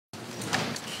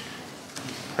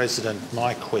President,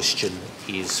 my question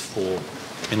is for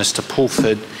Minister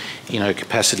Pulford in her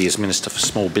capacity as Minister for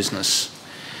Small Business.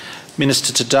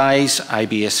 Minister, today's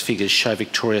ABS figures show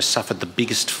Victoria suffered the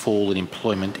biggest fall in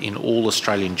employment in all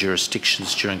Australian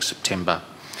jurisdictions during September.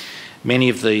 Many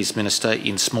of these, Minister,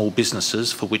 in small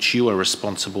businesses for which you are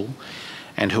responsible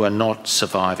and who are not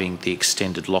surviving the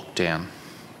extended lockdown.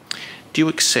 Do you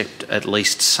accept at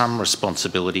least some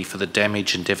responsibility for the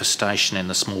damage and devastation in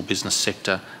the small business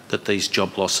sector that these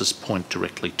job losses point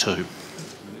directly to?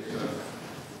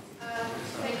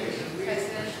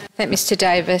 Thank Mr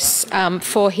Davis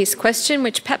for his question,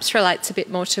 which perhaps relates a bit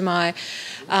more to my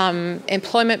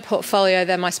employment portfolio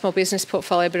than my small business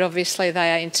portfolio, but obviously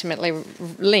they are intimately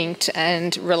linked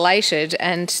and related,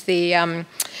 and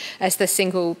as the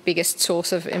single biggest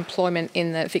source of employment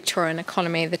in the Victorian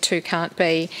economy, the two can't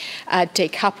be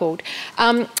decoupled.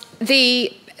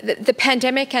 The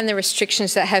pandemic and the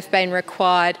restrictions that have been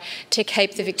required to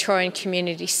keep the Victorian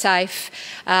community safe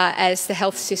as the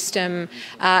health system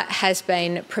has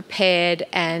been prepared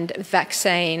and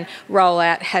vaccine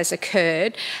rollout has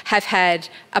occurred have had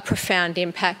a profound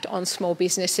impact on small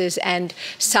businesses, and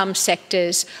some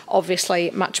sectors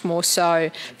obviously much more so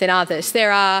than others.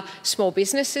 There are small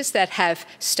businesses that have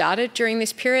started during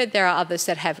this period, there are others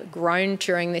that have grown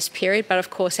during this period, but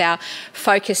of course our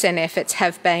focus and efforts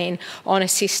have been on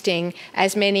assisting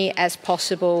as many as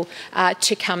possible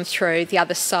to come through the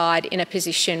other side in a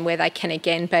position where they can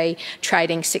again be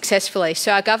trading successfully.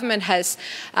 So our government has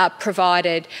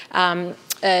provided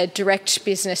direct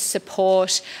business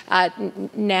support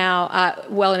now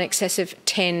well in excess of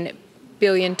 $10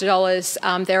 billion.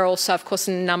 There are also, of course,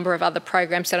 a number of other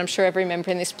programs that I'm sure every member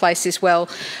in this place is well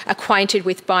acquainted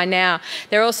with by now.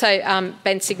 There have also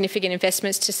been significant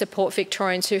investments to support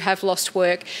Victorians who have lost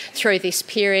work through this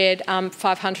period,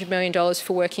 $500 million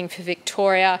for Working for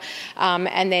Victoria,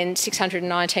 and then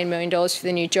 $619 million for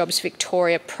the New Jobs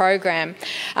Victoria program.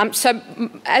 So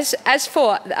as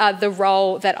for the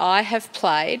role that I have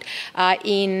played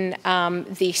in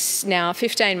this now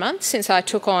 15 months since I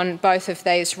took on both of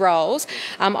these roles,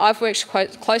 I've worked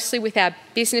quite closely with our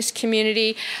business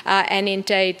community and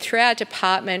indeed through our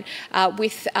department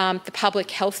with the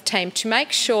public health team to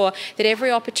make sure that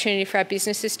every opportunity for our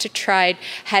businesses to trade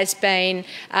has been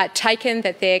taken,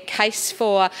 that their case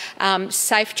for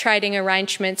safe trading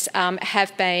arrangements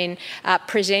have been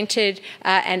presented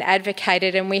and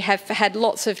advocated, and we have had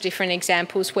lots of different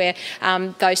examples where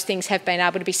those things have been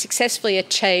able to be successfully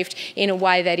achieved in a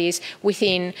way that is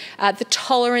within the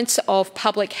tolerance of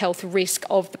public health risk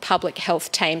of the public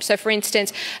health team. So, for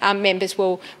instance, members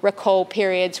will recall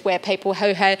periods where people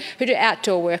who do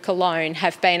outdoor work alone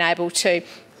have been able to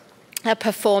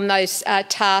perform those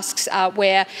tasks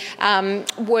where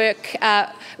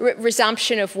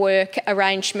resumption of work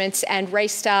arrangements and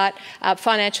restart,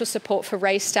 financial support for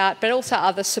restart, but also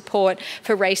other support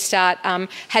for restart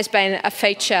has been a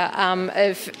feature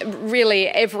of really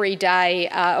every day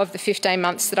of the 15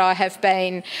 months that I have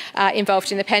been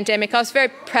involved in the pandemic. I was very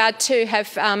proud to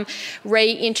have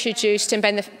reintroduced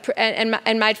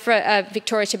and made for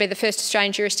Victoria to be the first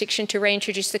Australian jurisdiction to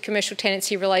reintroduce the Commercial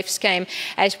Tenancy Relief Scheme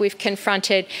as we've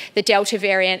confronted the Delta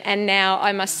variant, and now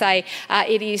I must say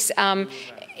it is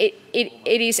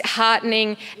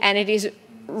heartening, and it is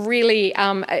really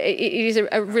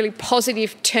a really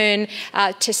positive turn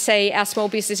to see our small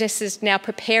businesses now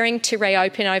preparing to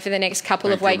reopen over the next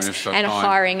couple of weeks and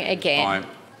hiring again.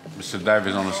 Mr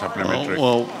Davis on a supplementary.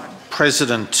 Well,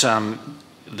 President,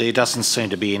 there doesn't seem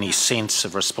to be any sense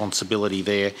of responsibility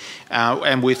there,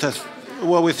 and with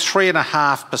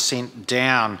 3.5%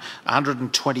 down,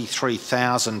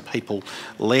 123,000 people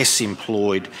less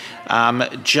employed,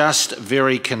 just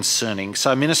very concerning.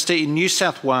 So, Minister, in New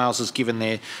South Wales has given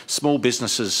their small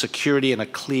businesses security and a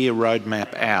clear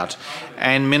roadmap out.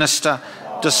 And, Minister,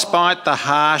 despite the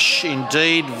harsh,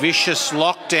 indeed vicious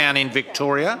lockdown in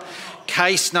Victoria,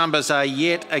 case numbers are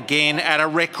yet again at a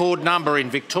record number in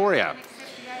Victoria.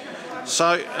 So,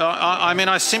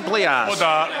 I simply ask...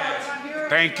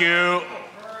 Thank you.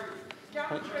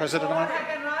 President,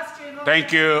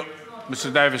 thank you.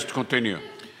 Mr Davis, to continue.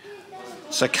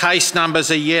 So case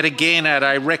numbers are yet again at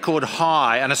a record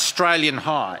high, an Australian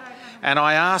high. And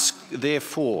I ask,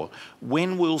 therefore,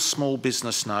 when will small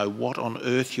business know what on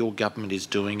earth your government is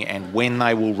doing and when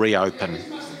they will reopen?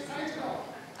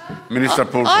 Minister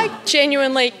Pulford. I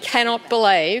genuinely cannot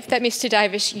believe that Mr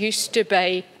Davis used to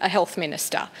be a health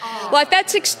minister. Like,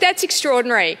 that's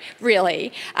extraordinary,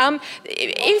 really.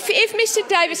 If Mr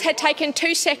Davis had taken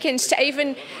 2 seconds to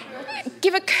even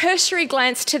give a cursory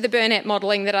glance to the burnout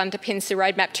modelling that underpins the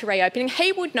roadmap to reopening,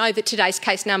 he would know that today's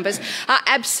case numbers are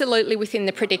absolutely within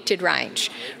the predicted range,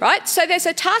 right? So there's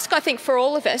a task, I think, for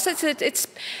all of us. It's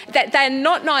that they're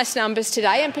not nice numbers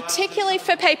today, and particularly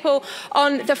for people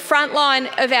on the front line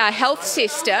of our health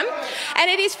system. And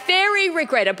it is very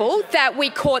regrettable that we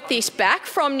caught this back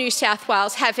from New South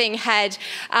Wales, having had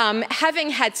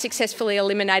successfully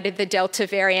eliminated the Delta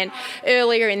variant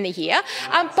earlier in the year.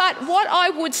 But what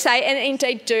I would say, and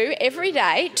indeed do every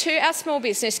day to our small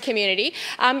business community,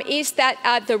 is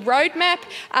that the roadmap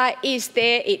is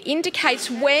there. It indicates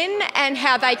when and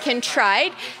how they can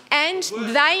trade, and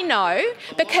they know,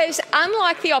 because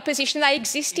unlike the opposition, they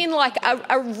exist in like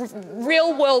a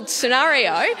real-world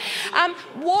scenario.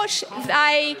 What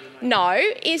they know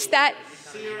is that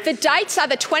the dates are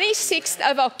the 26th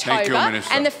of October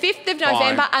and the 5th of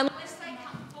November. Unless they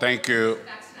come Thank you.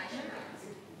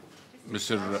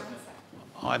 Mr.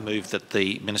 I move that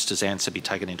the Minister's answer be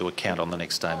taken into account on the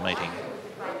next day meeting.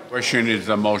 Question is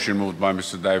the motion moved by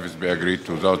Mr. Davis be agreed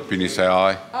to. Without opinion, say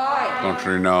aye. Aye.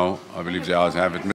 Contrary, no. I believe the ayes have it.